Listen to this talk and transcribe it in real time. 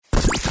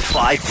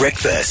5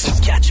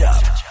 Breakfast. Catch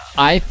up.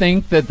 I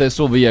think that this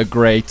will be a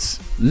great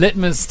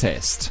litmus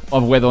test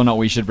of whether or not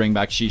we should bring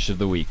back Sheesh of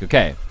the Week.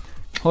 Okay,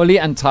 Holly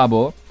and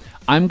Thabo,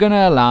 I'm going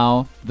to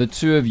allow the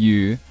two of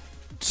you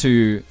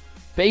to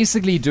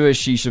basically do a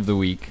Sheesh of the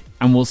Week,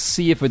 and we'll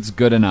see if it's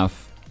good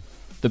enough.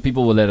 The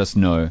people will let us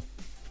know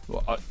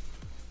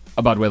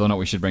about whether or not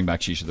we should bring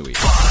back Sheesh of the Week.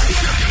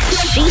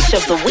 Sheesh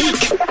of the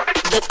Week.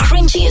 The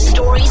cringiest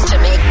stories to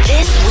make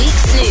this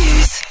week's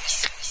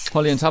news.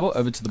 Holly and Thabo,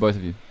 over to the both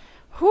of you.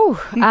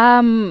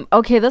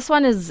 Okay, this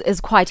one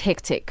is quite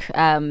hectic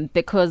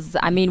because,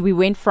 I mean, we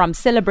went from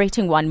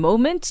celebrating one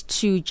moment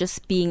to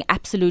just being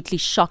absolutely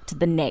shocked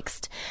the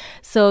next.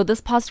 So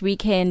this past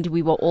weekend,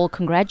 we were all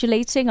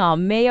congratulating our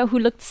mayor who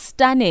looked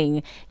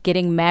stunning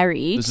getting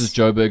married. This is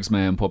Joburg's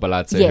mayor,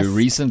 Mpho, Yes. who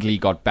recently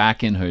got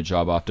back in her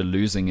job after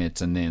losing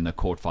it and then the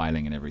court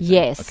filing and everything.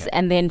 Yes, Okay.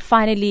 and then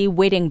finally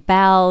wedding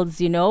bells,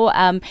 even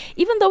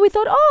though we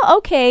thought,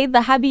 okay,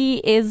 the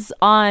hubby is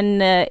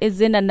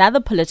in another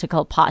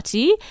political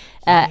party.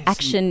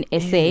 Action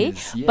SA,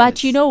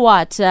 but you know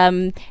what?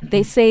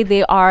 They say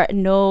there are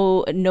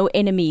no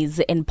enemies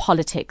in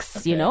politics.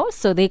 Okay.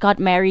 So they got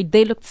married.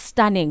 They looked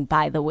stunning,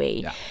 by the way,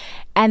 Yeah.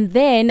 and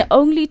then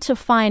only to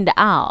find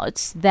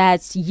out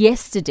that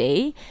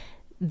yesterday,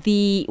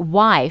 the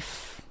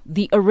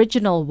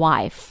original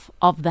wife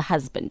of the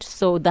husband.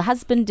 So the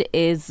husband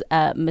is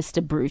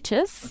Mr.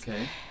 Brutus.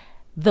 Okay.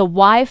 The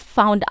wife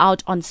found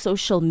out on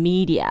social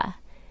media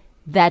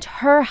that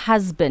her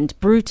husband,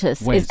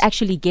 Brutus, is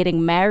actually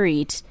getting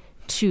married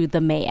to the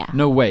mayor.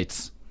 No,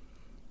 wait.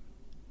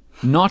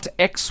 Not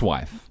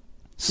ex-wife.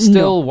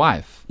 Still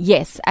wife.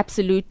 Yes,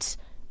 absolute,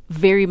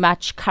 very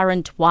much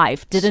current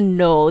wife. Didn't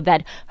know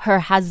that her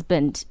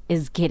husband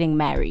is getting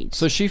married.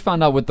 So she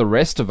found out with the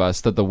rest of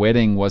us that the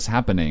wedding was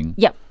happening.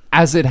 Yep.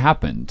 As it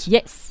happened.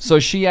 Yes. So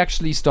she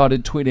actually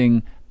started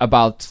tweeting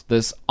about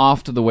this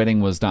after the wedding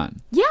was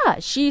done. Yeah,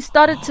 she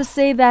started to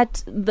say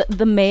that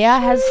the mayor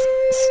has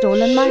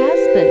stolen my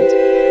husband.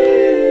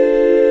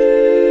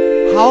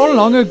 How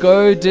long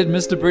ago did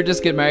Mr. Brutus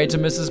get married to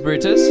Mrs.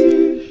 Brutus?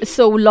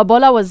 So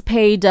lobola was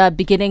paid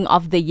beginning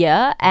of the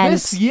year, and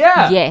This year?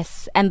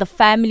 Yes, and the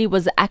family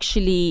was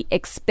actually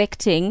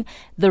expecting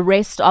the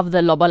rest of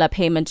the lobola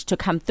payment to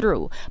come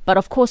through. But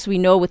of course, we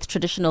know with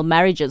traditional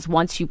marriages,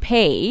 once you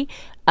pay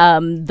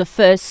the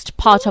first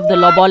part of the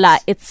lobola,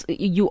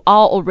 you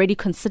are already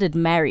considered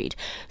married.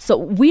 So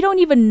we don't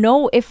even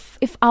know if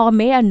our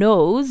mayor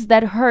knows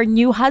that her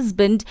new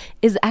husband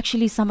is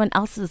actually someone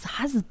else's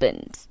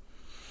husband.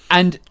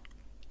 And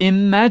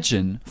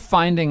imagine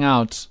finding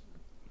out,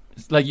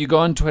 like you go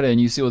on Twitter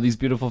and you see all these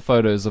beautiful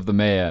photos of the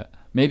mayor.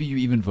 Maybe you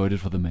even voted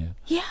for the mayor.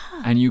 Yeah.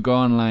 And you go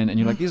online and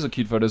you're like, these are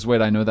cute photos.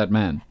 Wait, I know that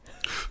man.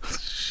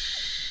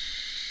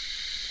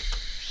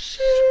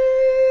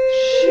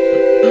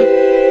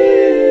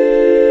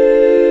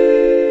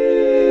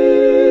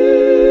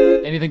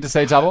 Anything to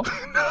say, Thabo?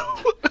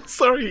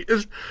 Sorry,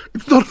 it's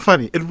not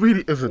funny. It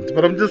really isn't.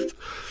 But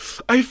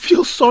I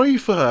feel sorry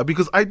for her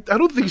because I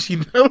don't think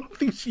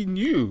she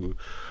knew.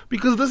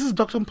 Because this is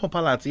Dr. Mpho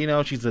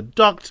Phalatse, she's a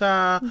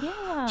doctor.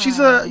 Yeah. She's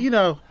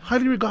a,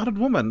 highly regarded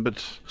woman,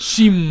 but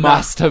She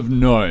must have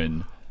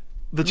known.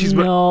 that she's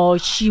No,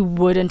 she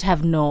wouldn't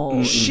have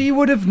known. She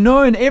would have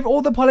known.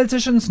 All the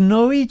politicians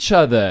know each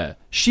other.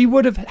 She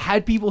would have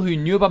had people who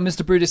knew about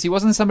Mr. Brutus. He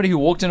wasn't somebody who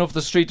walked in off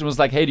the street and was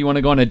like, hey, do you want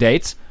to go on a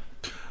date?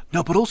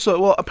 No, but also,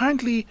 well,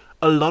 apparently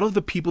a lot of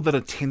the people that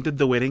attended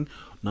the wedding,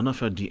 none of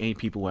her DA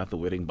people were at the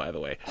wedding, by the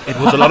way. It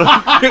was a lot of...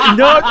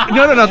 No,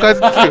 guys.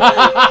 It's true.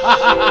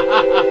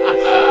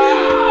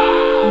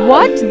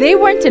 What? They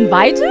weren't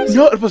invited?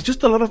 No, it was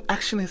just a lot of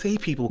Action SA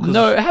people.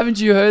 No, haven't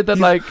you heard that,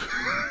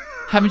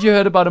 haven't you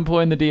heard about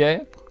Mpho and the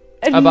DA?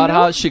 About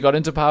how she got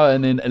into power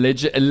and then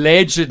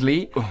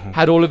allegedly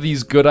had all of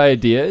these good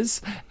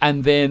ideas,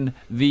 and then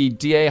the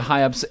DA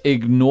high-ups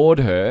ignored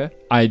her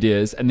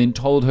ideas and then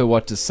told her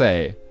what to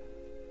say.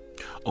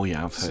 Oh,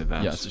 yeah, I've heard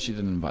that. Yeah, so she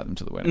didn't invite them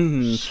to the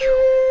wedding.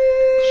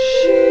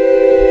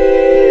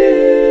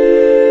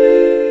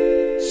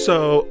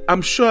 So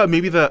I'm sure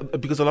maybe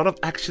because a lot of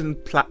Action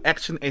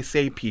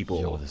SA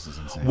people This is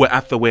insane. were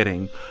at the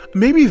wedding,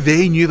 maybe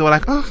they knew. They were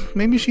like, oh,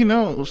 maybe she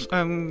knows,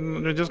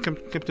 and they just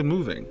kept it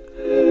moving.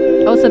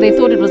 Oh, so they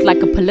thought it was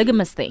like a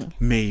polygamous thing.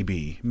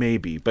 Maybe,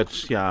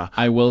 but yeah.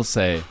 I will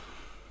say,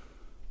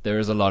 there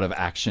is a lot of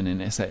action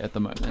in SA at the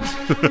moment.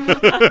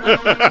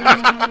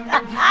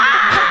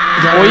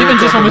 Or even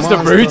just for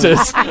Mr.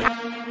 Brutus.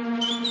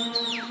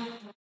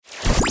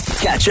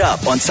 Catch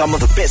up on some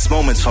of the best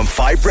moments from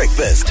 5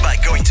 Breakfast by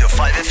going to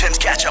 5FM's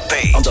catch-up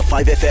page on the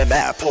 5FM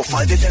app or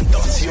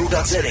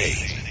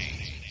 5FM.co.za.